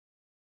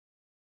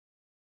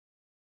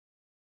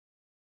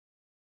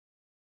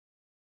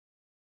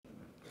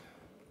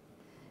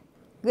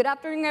Good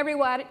afternoon,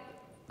 everyone.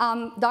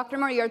 I'm Dr.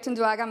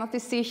 Artunduaga. I'm a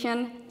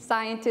physician,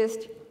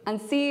 scientist, and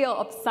CEO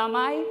of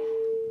Samay,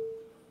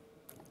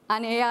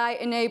 an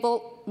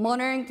AI-enabled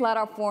monitoring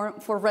platform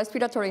for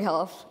respiratory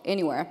health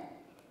anywhere.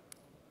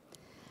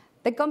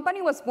 The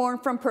company was born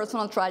from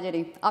personal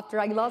tragedy after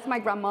I lost my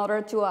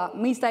grandmother to a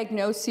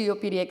misdiagnosed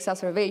COPD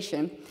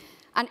exacerbation.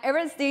 And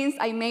ever since,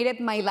 I made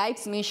it my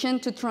life's mission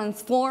to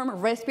transform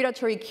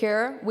respiratory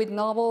care with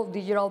novel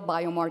digital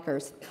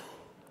biomarkers.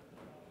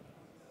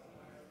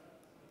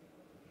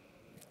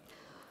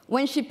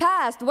 When she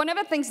passed, one of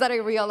the things that I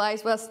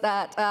realized was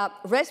that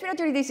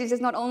respiratory diseases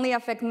not only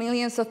affect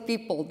millions of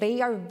people, they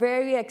are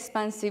very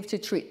expensive to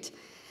treat.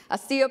 A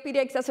COPD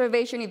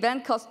exacerbation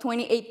event costs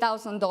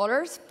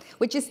 $28,000,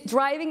 which is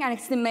driving an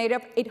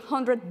estimated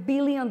 $800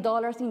 billion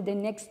in the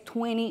next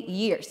 20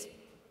 years.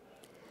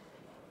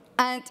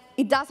 And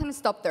it doesn't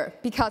stop there,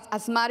 because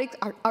asthmatics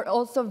are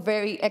also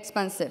very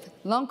expensive.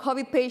 Long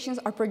COVID patients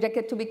are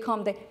projected to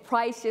become the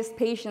priciest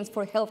patients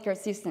for healthcare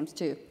systems,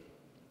 too.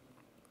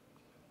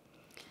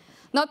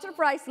 Not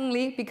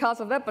surprisingly, because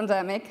of the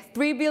pandemic,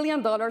 $3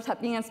 billion have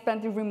been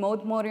spent in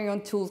remote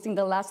monitoring tools in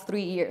the last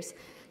 3 years.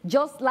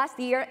 Just last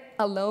year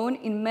alone,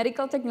 in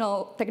medical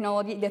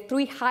technology, the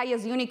 3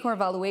 highest unicorn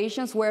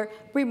valuations were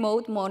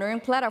remote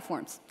monitoring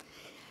platforms.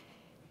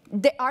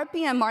 The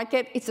RPM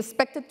market is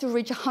expected to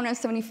reach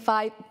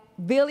 $175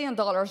 billion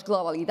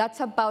globally. That's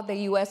about the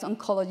US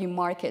oncology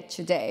market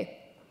today.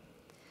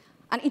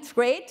 And it's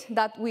great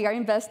that we are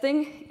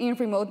investing in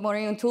remote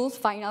monitoring tools,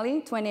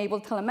 finally, to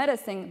enable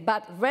telemedicine,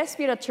 but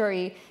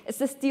respiratory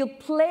is still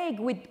plagued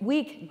with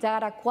weak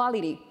data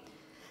quality.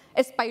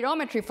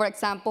 Spirometry, for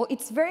example,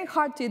 it's very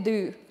hard to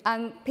do,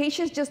 and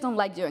patients just don't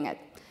like doing it.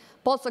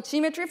 Pulse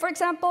oximetry, for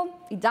example,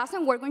 it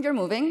doesn't work when you're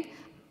moving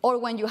or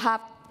when you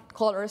have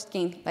colored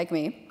skin like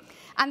me.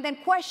 And then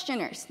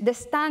questionnaires, the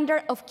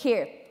standard of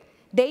care,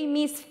 they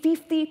miss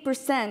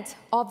 50%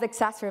 of the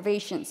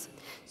exacerbations.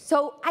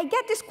 So I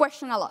get this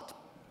question a lot.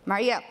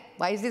 Maria,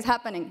 why is this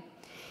happening?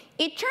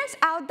 It turns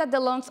out that the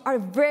lungs are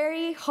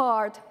very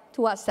hard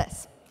to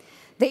assess.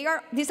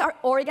 These are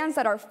organs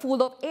that are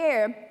full of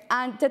air,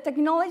 and the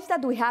technology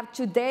that we have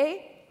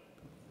today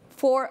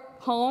for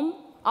home,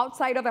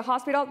 outside of a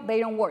hospital,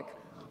 they don't work.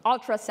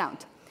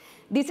 Ultrasound.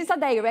 This is a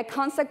direct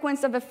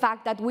consequence of the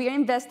fact that we are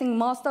investing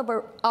most of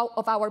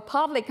our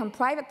public and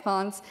private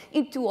funds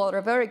into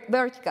other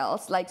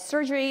verticals, like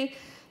surgery,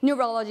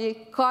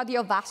 neurology,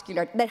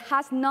 cardiovascular, that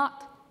has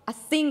not a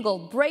single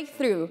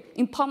breakthrough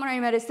in pulmonary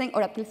medicine,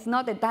 or at least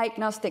not a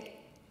diagnostic,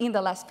 in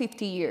the last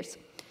 50 years.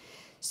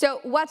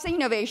 So what's the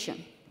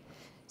innovation?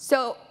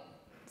 So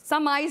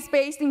Samay is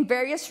based in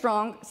very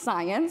strong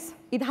science.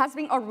 It has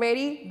been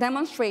already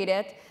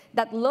demonstrated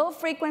that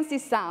low-frequency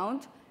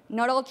sound,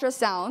 not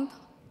ultrasound,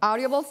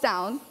 audible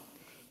sound,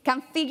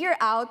 can figure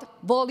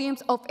out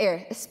volumes of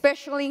air,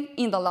 especially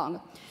in the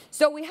lung.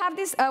 So we have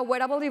this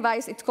wearable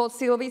device. It's called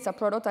Sylvie. It's a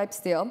prototype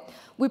still.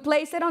 We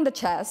place it on the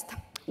chest.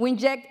 We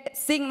inject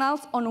signals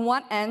on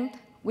one end,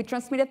 we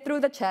transmit it through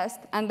the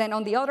chest, and then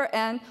on the other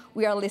end,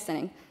 we are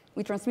listening.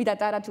 We transmit that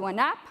data to an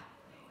app,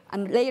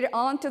 and later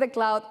on to the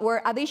cloud,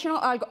 where additional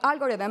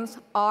algorithms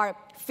are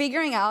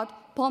figuring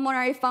out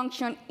pulmonary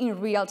function in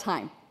real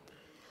time.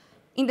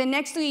 In the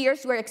next 2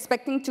 years, we're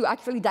expecting to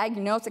actually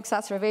diagnose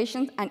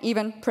exacerbations and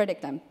even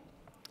predict them.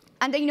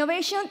 And the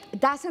innovation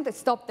doesn't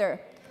stop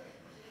there.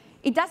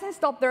 It doesn't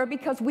stop there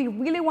because we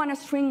really want to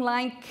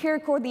streamline care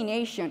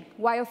coordination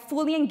while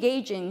fully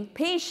engaging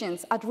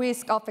patients at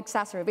risk of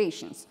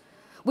exacerbations.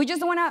 We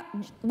don't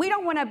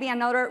want to be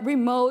another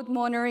remote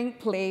monitoring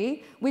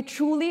play. We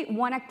truly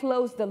want to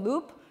close the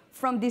loop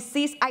from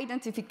disease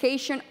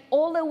identification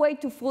all the way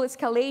to full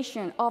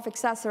escalation of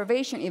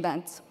exacerbation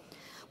events.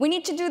 We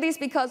need to do this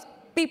because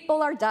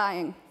people are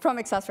dying from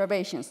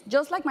exacerbations,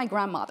 just like my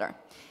grandmother.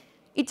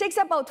 It takes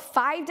about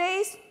 5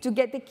 days to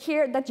get the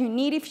care that you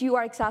need if you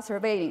are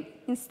exacerbating.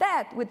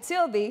 Instead, with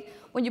Sylvie,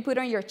 when you put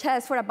on your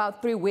chest for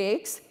about 3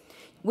 weeks,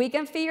 we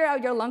can figure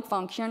out your lung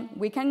function.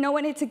 We can know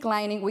when it's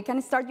declining. We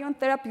can start you on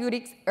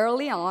therapeutics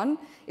early on.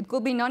 It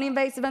could be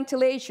non-invasive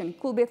ventilation.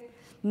 It could be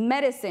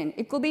medicine.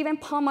 It could be even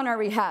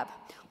pulmonary rehab.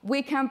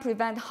 We can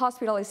prevent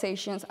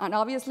hospitalizations and,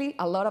 obviously,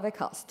 a lot of the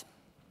cost.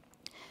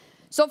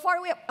 So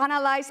far, we have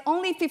analyzed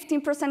only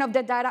 15% of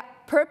the data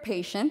per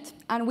patient,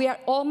 and we are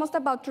almost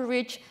about to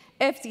reach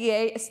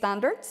FDA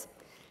standards,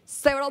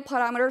 several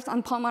parameters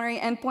on pulmonary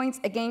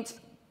endpoints against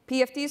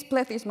PFTs,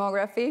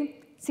 plethysmography,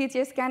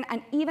 CT scan,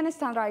 and even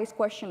standardized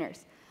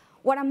questionnaires.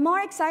 What I'm more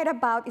excited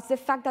about is the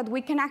fact that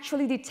we can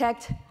actually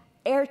detect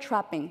air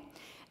trapping.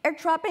 Air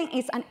trapping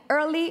is an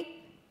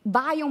early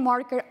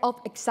biomarker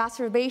of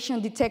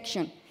exacerbation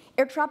detection.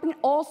 Air trapping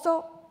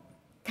also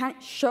can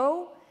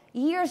show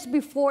years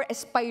before a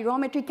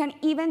spirometry can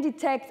even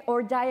detect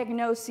or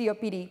diagnose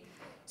COPD.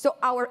 So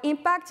our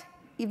impact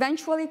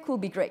eventually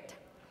could be great.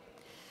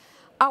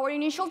 Our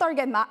initial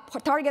target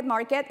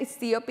market is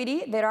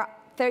COPD. There are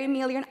 30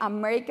 million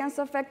Americans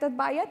affected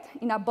by it.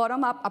 In a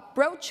bottom-up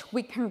approach,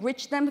 we can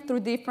reach them through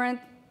different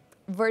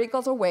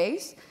verticals or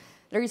ways.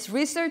 There is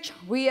research,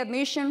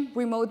 readmission,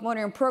 remote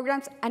monitoring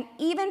programs, and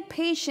even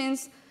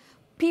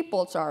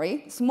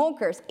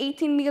smokers,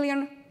 18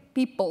 million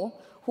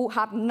people who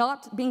have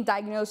not been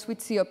diagnosed with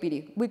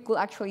COPD. We could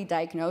actually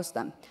diagnose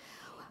them.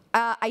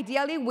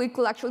 Ideally, we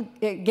could actually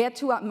get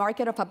to a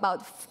market of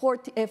about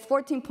 $14.5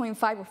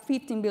 or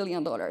 $15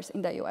 billion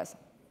in the US.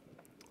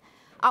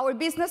 Our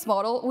business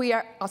model, we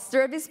are a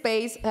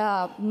service-based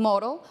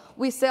model.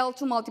 We sell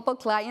to multiple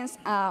clients.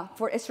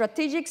 For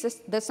strategic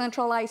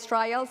decentralized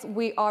trials,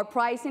 we are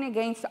pricing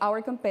against our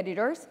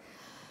competitors.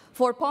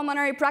 For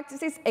pulmonary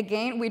practices,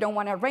 again, we don't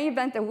want to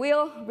reinvent the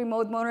wheel.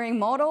 Remote monitoring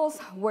models,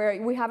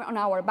 where we have on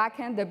our back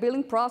end the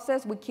billing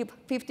process, we keep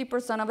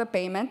 50% of the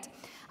payment.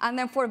 And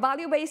then for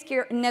value-based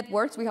care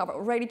networks, we have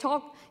already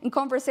talked in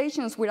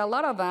conversations with a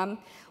lot of them.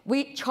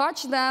 We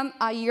charge them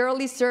a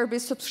yearly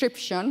service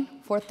subscription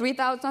for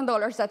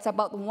 $3,000. That's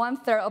about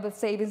 1/3 of the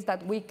savings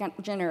that we can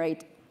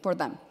generate for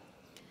them.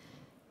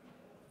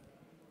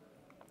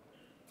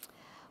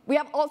 We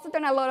have also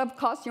done a lot of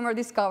customer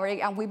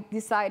discovery, and we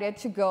decided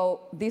to go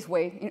this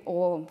way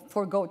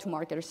for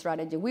go-to-market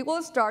strategy. We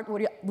will start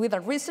with a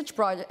research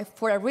project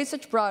for a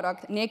research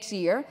product next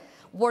year,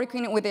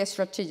 working with the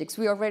strategics.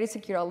 We already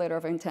secured a letter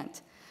of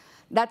intent.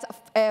 That's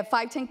a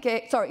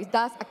 510K, sorry,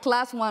 that's a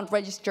class 1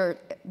 registered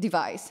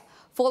device,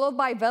 followed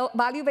by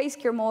value-based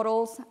care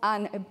models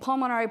and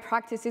pulmonary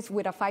practices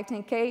with a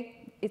 510K.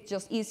 It's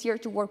just easier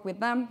to work with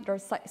them. Their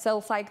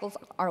sales cycles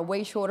are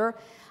way shorter.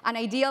 And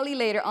ideally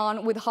later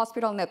on with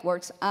hospital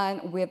networks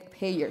and with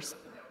payers.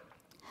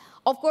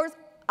 Of course,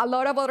 a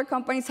lot of other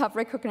companies have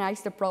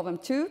recognized the problem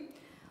too.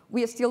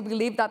 We still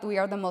believe that we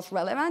are the most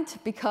relevant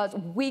because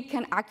we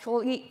can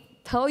actually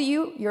tell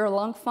you your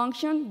lung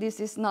function. This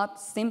is not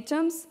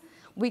symptoms.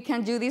 We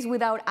can do this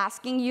without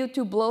asking you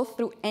to blow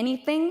through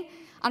anything.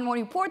 And more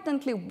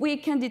importantly, we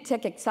can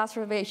detect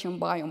exacerbation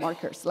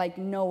biomarkers like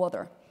no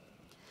other.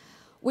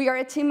 We are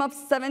a team of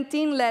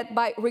 17 led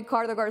by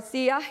Ricardo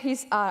Garcia.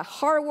 He's a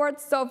hardware,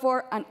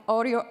 software, and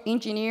audio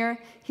engineer.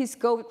 His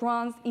code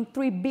runs in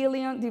 3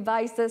 billion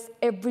devices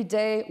every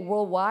day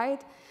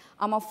worldwide.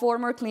 I'm a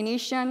former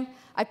clinician.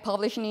 I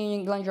published in New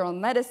England Journal of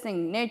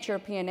Medicine, Nature,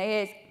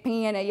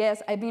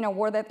 PNAS. I've been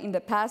awarded in the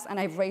past, and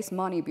I've raised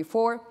money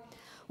before.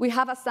 We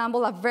have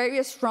assembled a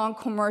very strong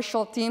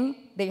commercial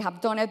team. They have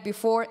done it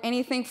before,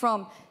 anything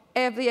from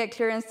FDA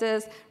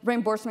clearances,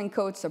 reimbursement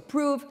codes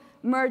approved,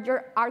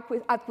 merger,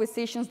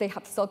 acquisitions. They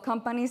have sold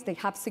companies. They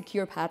have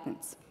secure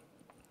patents.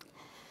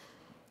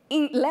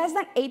 In less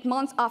than 8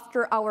 months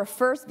after our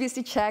first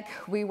VC check,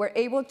 we were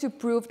able to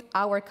prove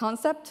our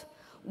concept.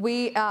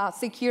 We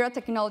secured a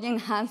technology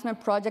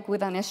enhancement project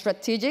with a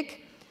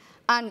strategic.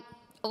 And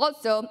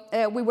also,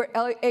 we were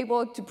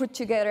able to put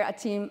together a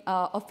team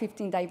of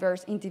 15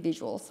 diverse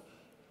individuals.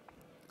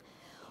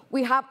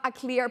 We have a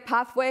clear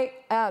pathway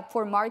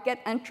for market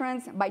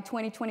entrance by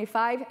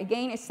 2025.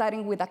 Again,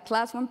 starting with a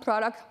class 1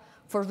 product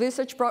for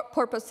research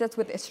purposes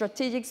with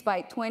strategics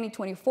by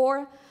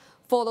 2024,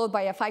 followed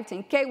by a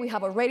 510K. We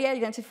have already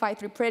identified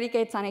 3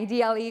 predicates, and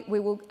ideally,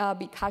 we will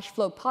be cash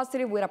flow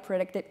positive with a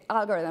predictive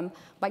algorithm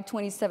by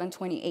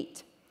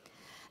 27-28.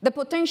 The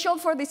potential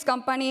for this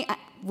company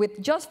with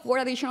just 4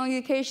 additional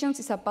indications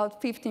is about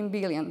 $15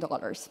 billion,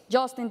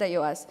 just in the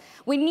US.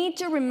 We need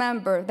to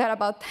remember that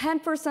about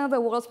 10% of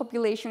the world's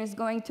population is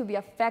going to be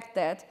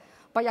affected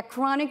by a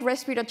chronic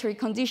respiratory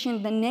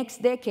condition the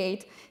next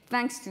decade,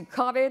 thanks to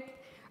COVID,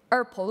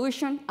 air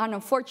pollution, and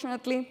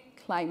unfortunately,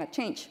 climate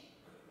change.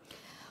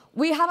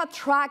 We have a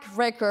track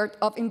record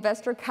of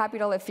investor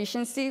capital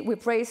efficiency.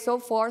 We've raised so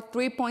far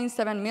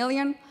 $3.7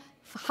 million.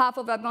 Half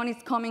of that money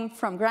is coming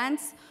from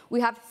grants.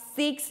 We have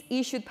 6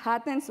 issued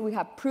patents. We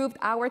have proved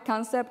our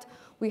concept.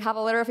 We have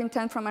a letter of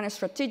intent from a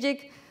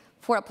strategic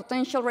for a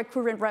potential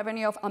recurrent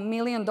revenue of $1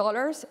 million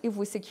if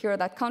we secure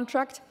that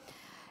contract.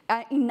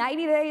 In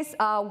 90 days,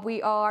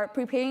 we are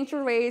preparing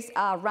to raise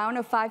a round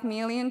of $5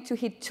 million to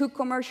hit 2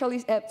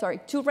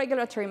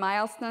 regulatory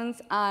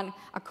milestones and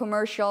a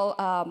commercial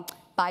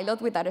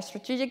pilot with that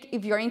strategic.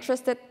 If you're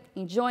interested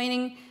in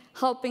joining,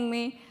 helping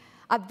me,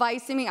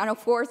 advising me, and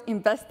of course,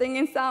 investing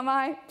in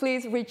Samay,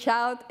 please reach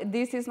out.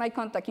 This is my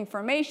contact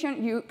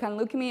information. You can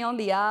look me on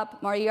the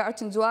app, Maria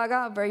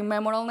Artunduaga, very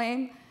memorable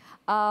name.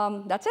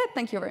 That's it.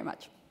 Thank you very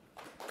much.